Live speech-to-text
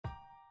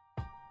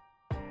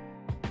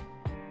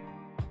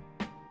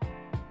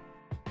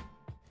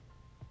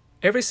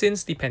Ever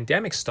since the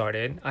pandemic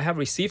started, I have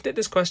received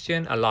this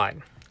question a lot.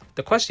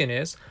 The question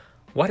is,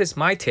 what is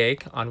my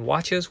take on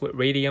watches with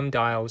radium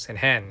dials and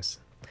hands?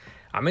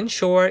 I'm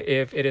unsure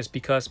if it is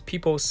because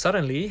people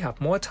suddenly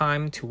have more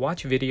time to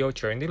watch video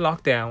during the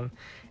lockdown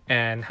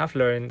and have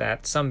learned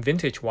that some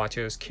vintage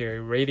watches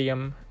carry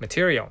radium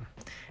material,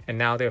 and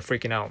now they're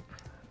freaking out.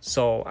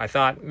 So I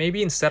thought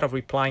maybe instead of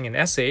replying an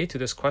essay to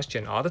this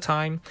question all the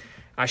time,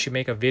 I should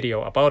make a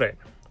video about it.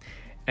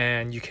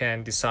 And you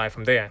can decide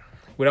from there.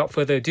 Without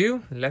further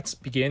ado, let's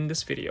begin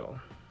this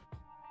video.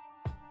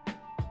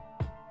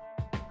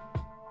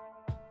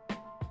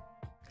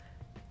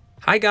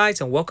 Hi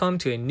guys, and welcome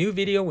to a new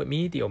video with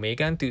me, the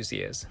Omega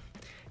Enthusiast.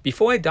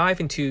 Before I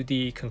dive into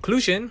the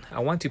conclusion,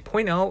 I want to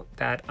point out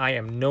that I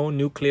am no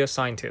nuclear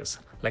scientist,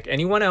 like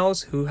anyone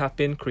else who have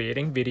been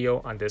creating video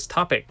on this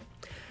topic.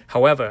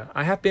 However,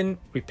 I have been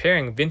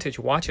repairing vintage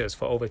watches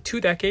for over 2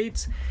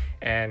 decades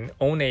and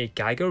own a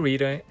Geiger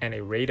reader and a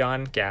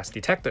radon gas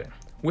detector,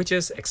 which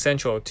is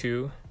essential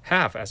to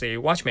have as a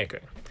watchmaker.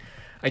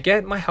 I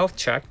get my health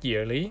checked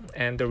yearly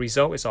and the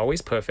result is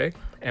always perfect,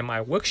 and my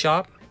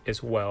workshop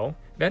is well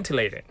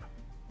ventilated.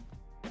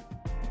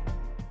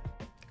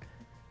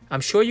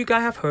 I'm sure you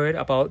guys have heard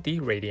about the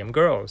Radium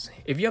girls.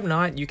 If you have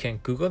not, you can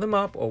Google them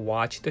up or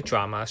watch the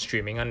drama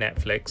streaming on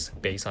Netflix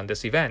based on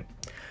this event.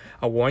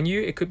 I warn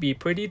you, it could be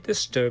pretty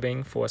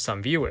disturbing for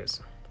some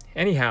viewers.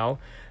 Anyhow,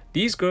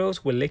 these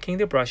girls were licking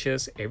their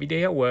brushes every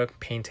day at work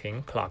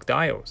painting clock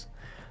dials.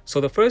 So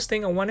the first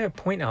thing I want to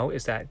point out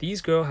is that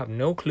these girls have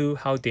no clue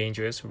how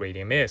dangerous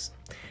radium is,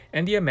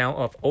 and the amount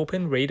of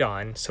open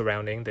radon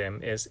surrounding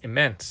them is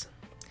immense.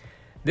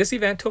 This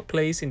event took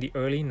place in the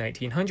early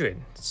 1900s,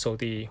 so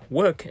the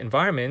work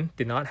environment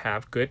did not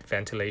have good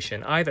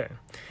ventilation either,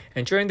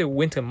 and during the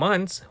winter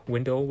months,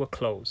 windows were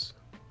closed.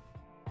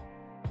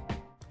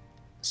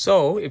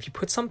 So, if you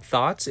put some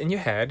thoughts in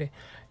your head,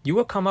 you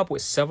will come up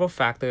with several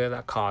factors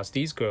that caused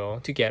these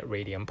girls to get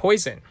radium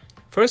poison.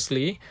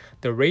 Firstly,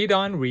 the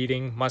radon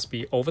reading must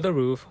be over the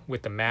roof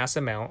with the mass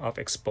amount of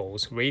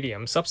exposed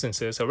radium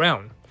substances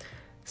around.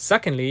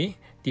 Secondly,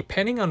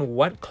 depending on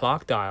what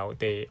clock dial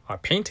they are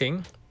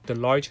painting, the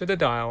larger the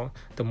dial,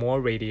 the more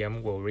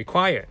radium will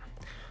require.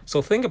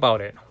 So think about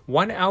it,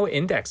 1 hour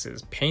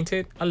indexes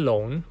painted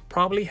alone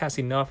probably has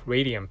enough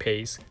radium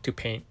paste to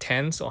paint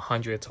tens or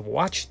hundreds of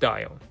watch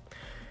dials.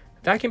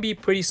 That can be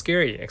pretty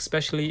scary,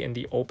 especially in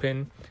the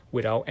open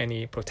without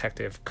any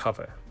protective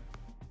cover.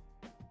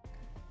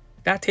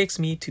 That takes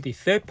me to the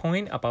third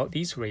point about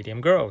these radium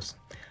girls,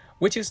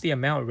 which is the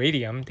amount of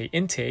radium they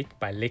intake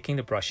by licking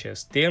the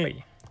brushes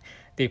daily.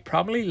 They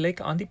probably lick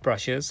on the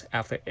brushes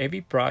after every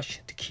brush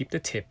to keep the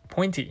tip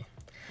pointy.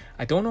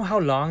 I don't know how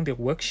long their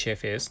work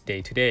shift is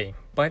day to day,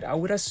 but I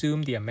would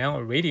assume the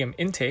amount of radium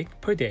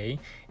intake per day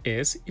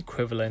is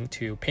equivalent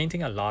to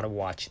painting a lot of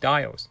watch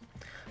dials.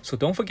 So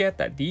don't forget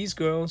that these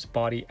girls'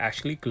 body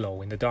actually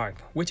glow in the dark,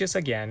 which is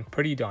again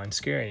pretty darn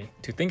scary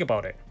to think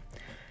about it.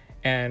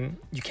 And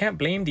you can't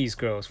blame these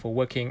girls for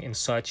working in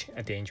such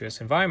a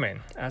dangerous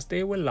environment, as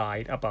they were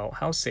lied about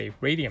how safe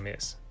radium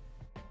is.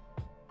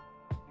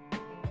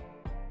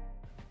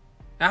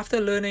 After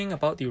learning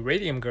about the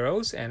Radium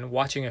girls and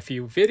watching a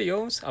few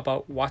videos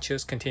about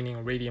watches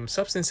containing radium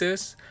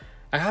substances,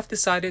 I have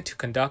decided to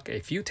conduct a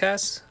few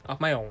tests of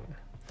my own.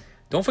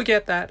 Don't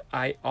forget that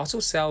I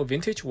also sell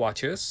vintage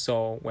watches,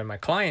 so when my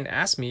client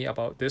asks me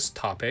about this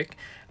topic,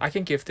 I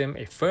can give them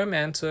a firm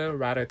answer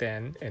rather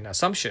than an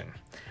assumption.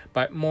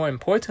 But more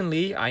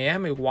importantly, I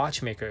am a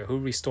watchmaker who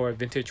restores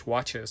vintage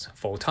watches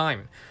full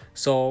time,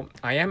 so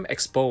I am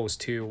exposed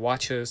to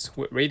watches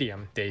with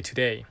radium day to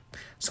day.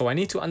 So I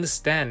need to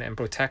understand and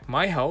protect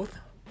my health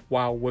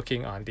while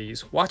working on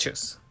these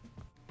watches.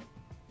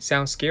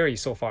 Sounds scary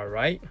so far,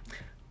 right?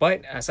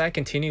 But as I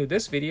continue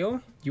this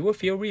video, you will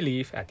feel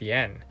relief at the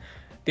end.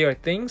 There are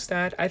things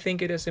that I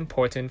think it is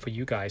important for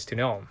you guys to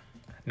know.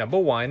 Number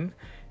 1,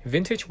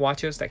 vintage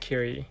watches that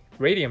carry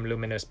radium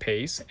luminous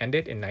paste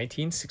ended in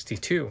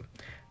 1962.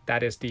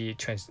 That is the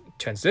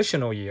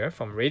transitional year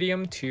from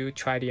radium to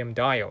tritium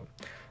dial.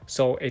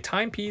 So a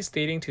timepiece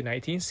dating to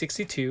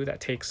 1962 that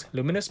takes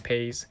luminous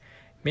paste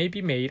may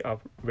be made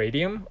of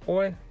radium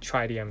or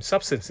tritium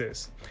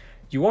substances.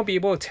 You won't be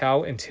able to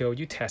tell until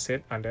you test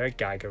it under a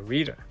Geiger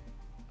reader.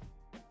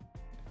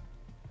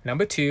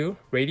 Number 2,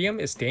 radium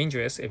is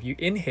dangerous if you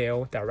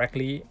inhale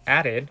directly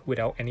at it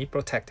without any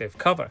protective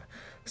cover,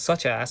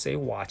 such as a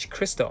watch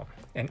crystal,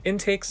 and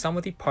intake some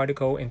of the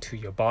particle into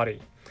your body.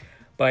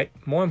 But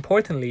more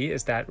importantly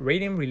is that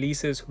radium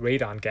releases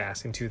radon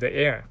gas into the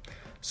air.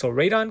 So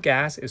radon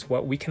gas is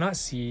what we cannot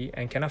see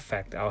and can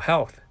affect our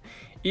health.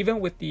 Even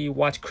with the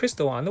watch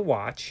crystal on the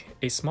watch,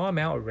 a small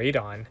amount of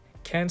radon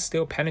can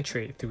still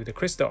penetrate through the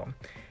crystal.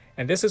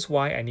 And this is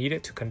why I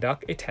needed to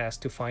conduct a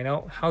test to find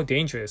out how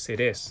dangerous it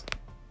is.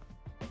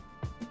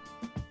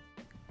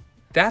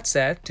 That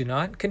said, do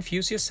not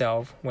confuse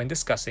yourself when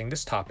discussing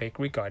this topic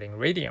regarding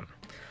radium.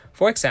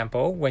 For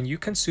example, when you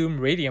consume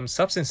radium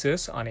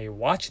substances on a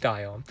watch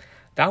dial,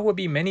 that would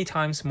be many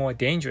times more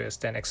dangerous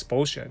than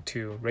exposure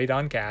to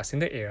radon gas in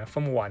the air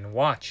from one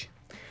watch.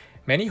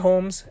 Many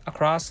homes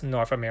across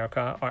North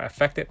America are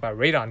affected by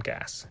radon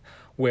gas,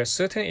 where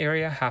certain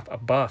areas have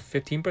above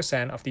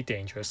 15% of the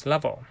dangerous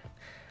level,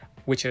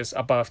 which is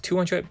above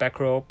 200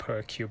 becquerel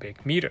per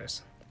cubic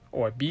meters,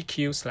 or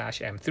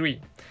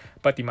BQ/M3,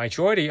 but the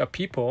majority of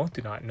people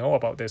do not know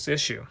about this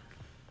issue.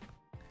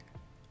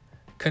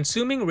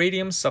 Consuming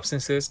radium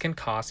substances can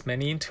cause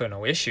many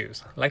internal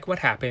issues, like what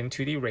happened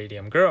to the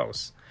Radium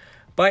girls.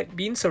 But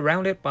being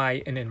surrounded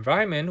by an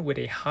environment with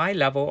a high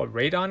level of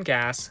radon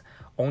gas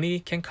only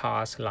can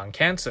cause lung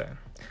cancer.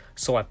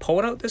 So I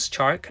pulled out this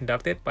chart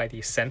conducted by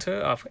the Center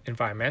of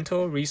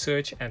Environmental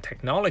Research and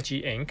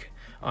Technology, Inc.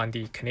 on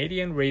the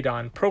Canadian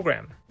Radon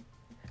Program.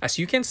 As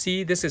you can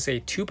see, this is a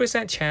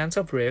 2% chance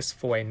of risk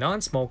for a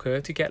non-smoker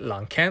to get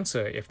lung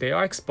cancer if they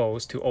are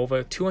exposed to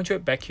over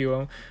 200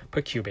 becquerel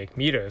per cubic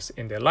meters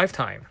in their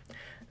lifetime.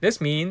 This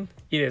means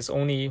it is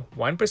only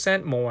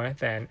 1% more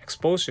than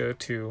exposure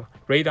to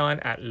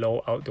radon at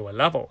low outdoor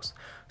levels.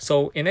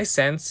 So in a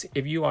sense,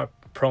 if you are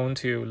prone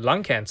to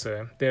lung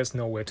cancer, there's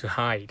nowhere to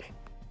hide.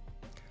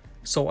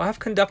 So I've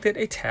conducted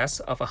a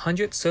test of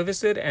 100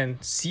 serviced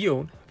and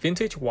sealed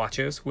vintage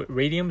watches with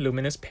radium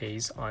luminous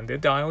paste on their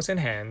dials and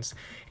hands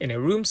in a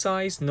room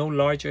size no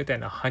larger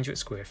than 100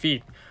 square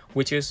feet,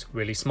 which is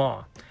really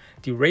small.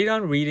 The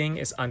radon reading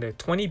is under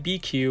 20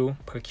 BQ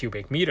per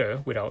cubic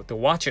meter without the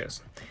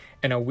watches.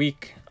 In a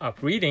week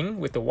of reading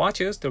with the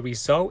watches, the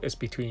result is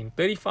between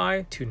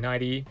 35 to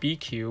 90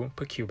 BQ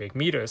per cubic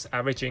meters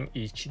averaging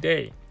each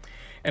day.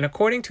 And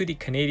according to the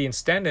Canadian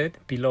standard,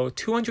 below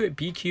 200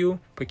 BQ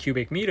per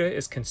cubic meter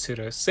is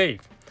considered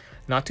safe.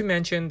 Not to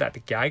mention that the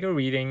Geiger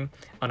reading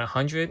on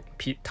 100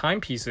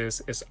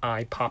 timepieces is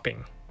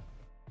eye-popping.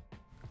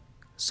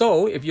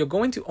 So if you're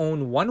going to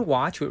own one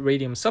watch with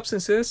radium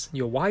substances,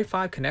 your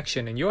Wi-Fi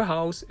connection in your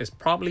house is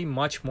probably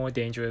much more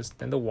dangerous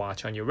than the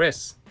watch on your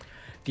wrist.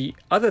 The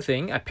other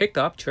thing I picked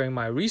up during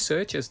my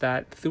research is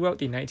that throughout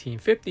the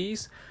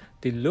 1950s,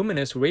 the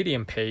luminous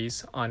radium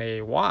paste on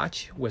a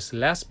watch was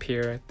less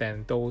pure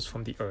than those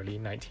from the early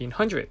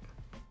 1900s.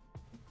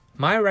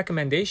 My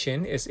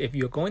recommendation is if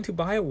you're going to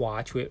buy a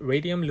watch with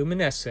radium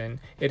luminescent,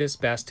 it is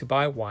best to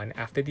buy one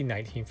after the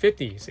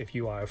 1950s if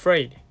you are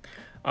afraid.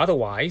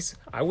 Otherwise,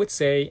 I would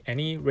say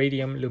any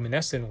radium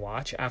luminescent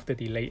watch after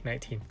the late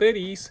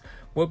 1930s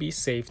will be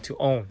safe to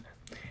own,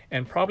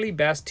 and probably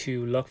best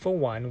to look for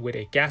one with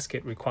a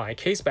gasket required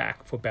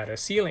caseback for better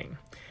sealing.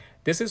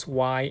 This is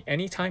why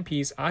any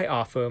timepiece I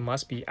offer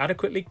must be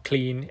adequately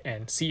clean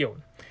and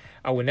sealed.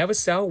 I will never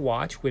sell a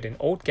watch with an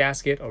old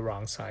gasket or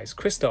wrong size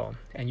crystal,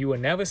 and you will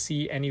never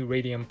see any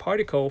radium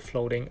particle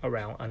floating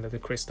around under the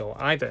crystal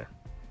either.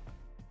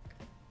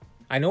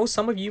 I know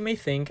some of you may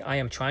think I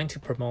am trying to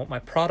promote my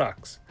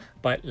products,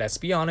 but let's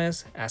be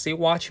honest, as a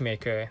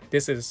watchmaker,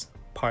 this is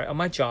part of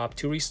my job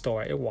to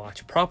restore a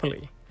watch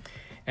properly.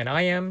 And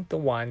I am the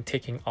one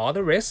taking all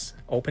the risks,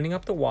 opening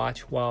up the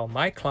watch while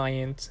my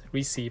clients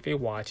receive a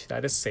watch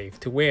that is safe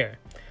to wear.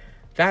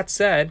 That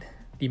said,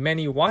 the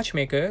many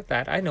watchmakers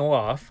that I know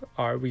of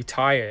are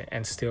retired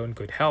and still in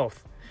good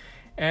health.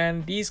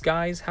 And these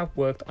guys have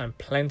worked on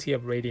plenty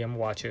of radium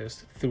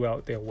watches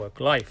throughout their work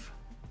life.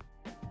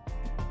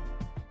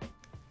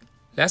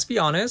 Let's be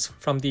honest,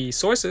 from the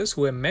sources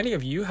where many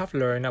of you have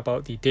learned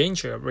about the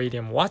danger of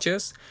radium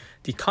watches,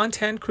 the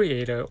content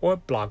creator or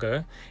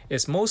blogger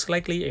is most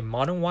likely a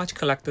modern watch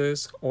collector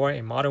or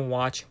a modern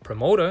watch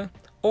promoter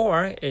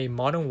or a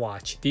modern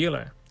watch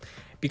dealer.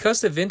 Because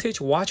the vintage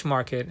watch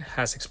market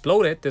has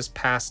exploded this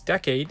past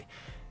decade,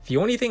 the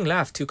only thing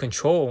left to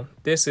control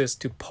this is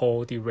to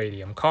pull the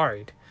radium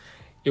card.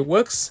 It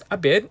works a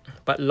bit,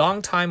 but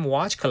long-time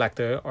watch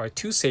collectors are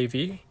too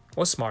savvy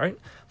or smart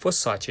for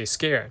such a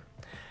scare.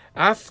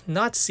 I've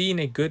not seen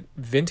a good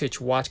vintage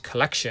watch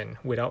collection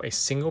without a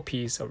single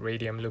piece of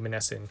radium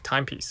luminescent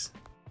timepiece.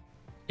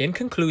 In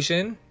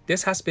conclusion,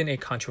 this has been a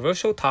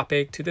controversial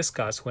topic to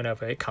discuss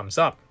whenever it comes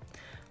up.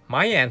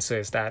 My answer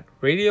is that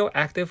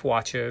radioactive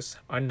watches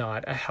are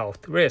not a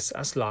health risk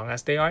as long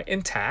as they are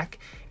intact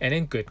and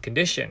in good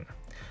condition.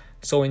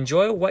 So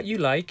enjoy what you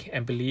like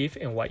and believe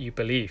in what you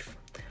believe.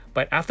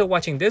 But after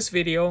watching this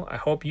video, I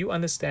hope you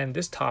understand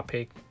this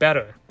topic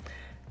better.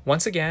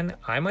 Once again,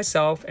 I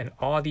myself and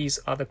all these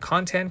other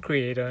content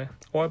creator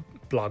or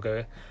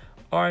blogger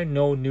are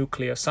no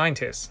nuclear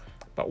scientists.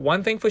 But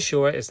one thing for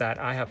sure is that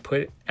I have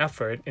put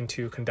effort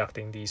into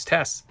conducting these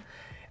tests.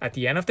 At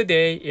the end of the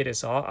day, it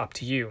is all up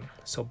to you,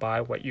 so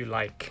buy what you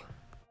like.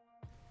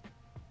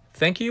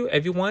 Thank you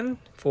everyone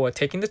for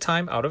taking the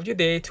time out of your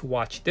day to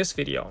watch this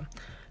video.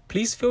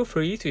 Please feel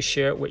free to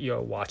share it with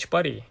your watch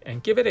buddy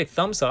and give it a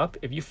thumbs up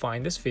if you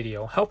find this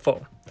video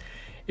helpful.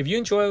 If you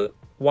enjoy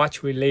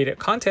watch-related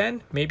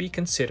content, maybe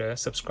consider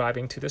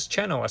subscribing to this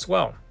channel as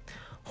well.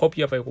 Hope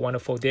you have a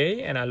wonderful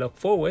day, and I look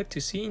forward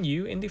to seeing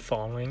you in the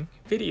following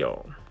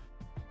video.